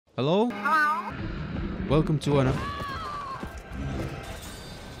Hello? Hello? Welcome to an...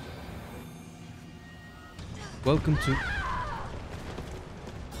 Welcome to...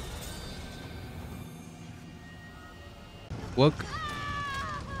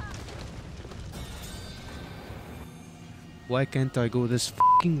 Why can't I go this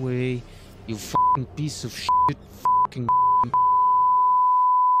fucking way? You fucking piece of shit. Fucking...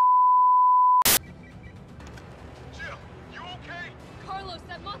 Jill, you okay? Carlos,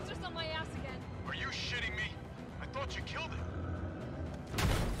 that monster's on my ass again. Are you shitting me? I thought you killed it.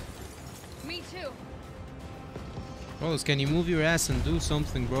 Me too. Carlos, can you move your ass and do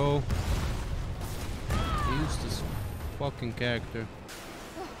something, bro? Use this fucking character.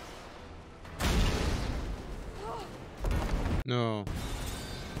 No.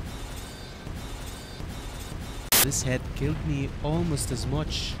 This head killed me almost as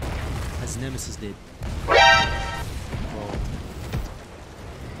much as Nemesis did. Oh.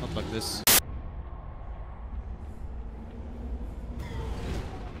 Not like this.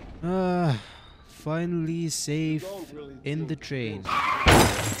 Finally safe in the train. Get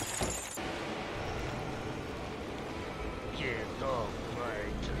off my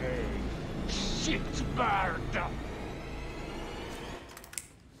train. Shit bird!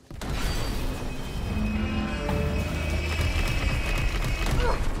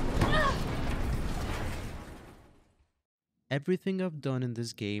 Everything I've done in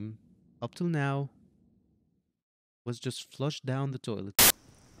this game up till now was just flush down the toilet.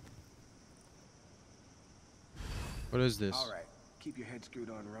 What is this? All right, keep your head screwed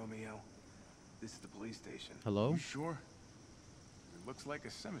on, Romeo. This is the police station. Hello? You sure? It looks like a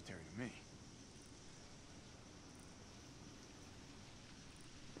cemetery to me.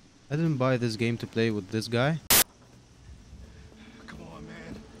 I didn't buy this game to play with this guy. Come on,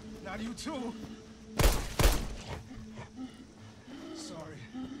 man. Not you too. Sorry.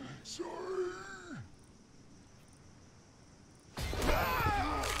 Sorry.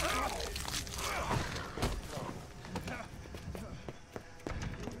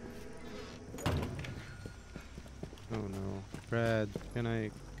 Oh no. Brad, can I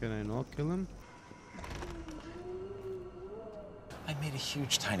not kill him? I made a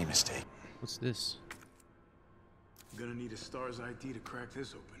huge tiny mistake. What's this? I'm gonna need a STARS ID to crack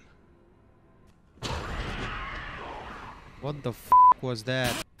this open. What the f was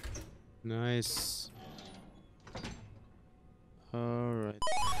that? Nice. Alright.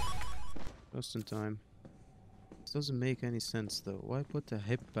 Just in time. This doesn't make any sense though. Why put a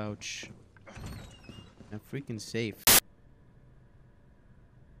hip pouch in a freaking safe?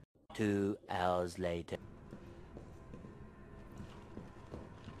 2 hours later.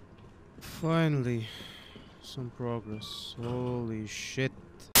 Finally, some progress. Holy shit.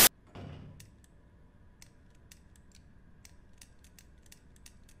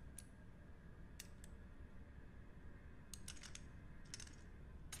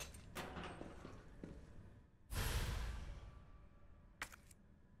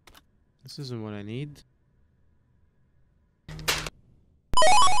 This isn't what I need.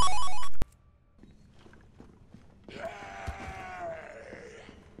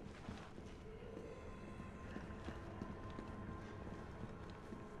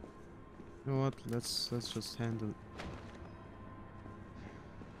 You know what? Let's just handle.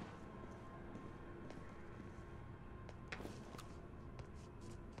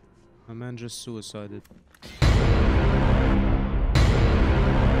 My man just suicided.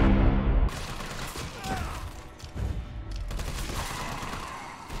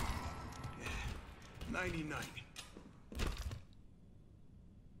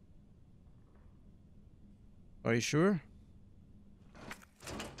 Are you sure?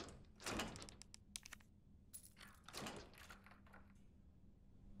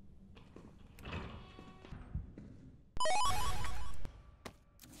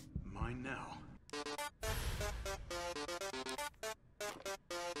 Mine now.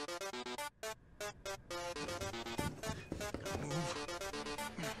 Move.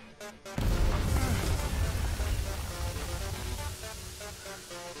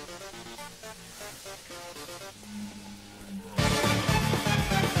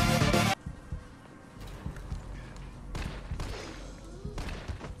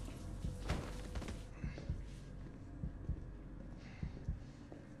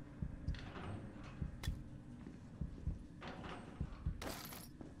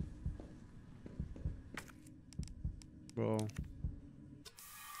 Bro.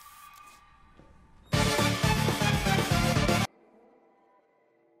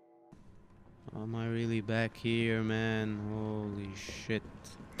 Am I really back here, man? Holy shit.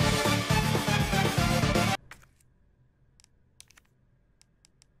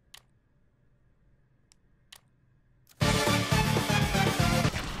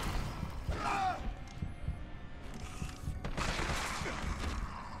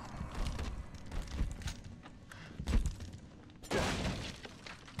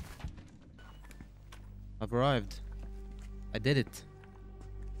 I've arrived. I did it.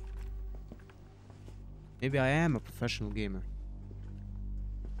 Maybe I am a professional gamer.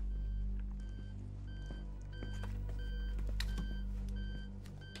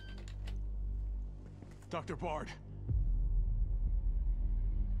 Dr. Bard.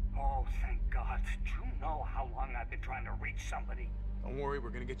 Oh, thank God. Do you know how long I've been trying to reach somebody? Don't worry,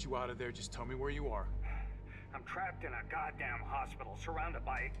 we're gonna get you out of there. Just tell me where you are. I'm trapped in a goddamn hospital, surrounded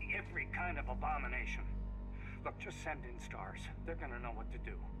by every kind of abomination. Look, just send in stars. They're gonna know what to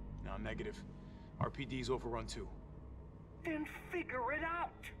do. No, negative. RPD's overrun too. Then figure it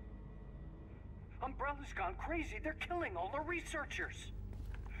out! Umbrella's gone crazy. They're killing all the researchers.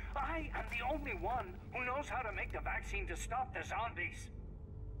 I am the only one who knows how to make the vaccine to stop the zombies.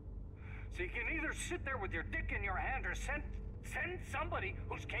 So you can either sit there with your dick in your hand or send somebody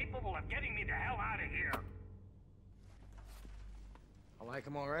who's capable of getting me the hell out of here. I like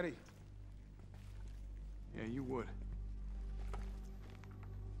him already. Yeah, you would.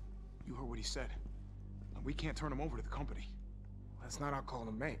 You heard what he said. We can't turn him over to the company. That's not our call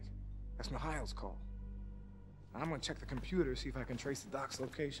to make. That's Mihail's call. I'm gonna check the computer, see if I can trace the doc's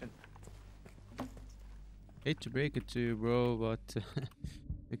location. Hate to break it to you, bro, but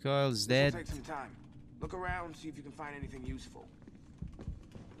Mikhail's This'll dead. take some time. Look around, see if you can find anything useful.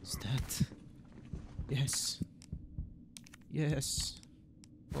 Is that? Yes. Yes.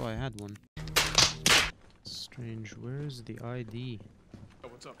 Oh, I had one. Strange. Where's the ID? Oh,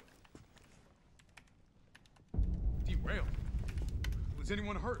 what's up? Derailed. Was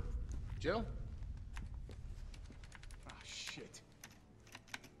anyone hurt? Jill? Ah, shit.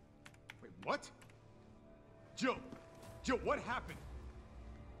 Wait, what? Jill! Jill, what happened?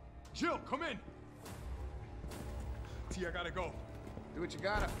 Jill, come in! T, I gotta go. Do what you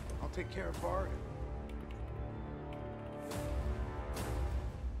gotta. I'll take care of Bard.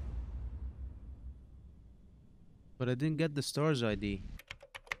 But I didn't get the stars ID.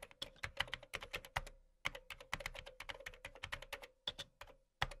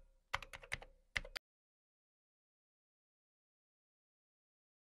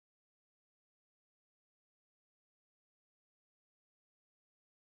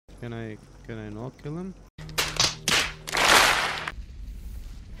 Can I not kill him?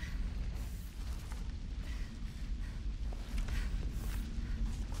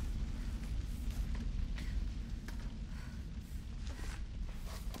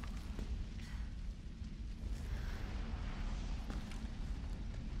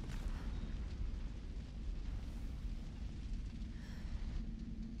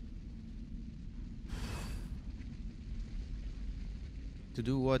 To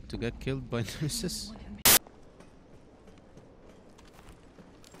do what? To get killed by Nemesis?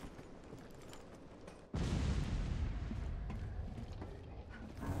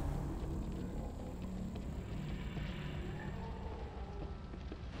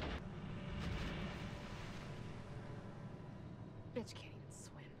 Bitch can't even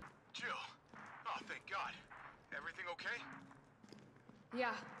swim. Jill. Oh, thank God. Everything okay?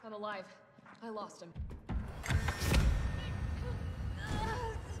 Yeah, I'm alive. I lost him.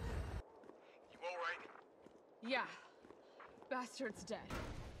 You all right? Yeah. Bastard's dead.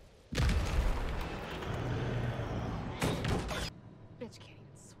 Bitch can't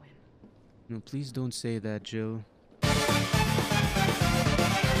even swim. No, please don't say that, Jill.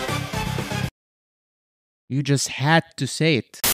 You just had to say it.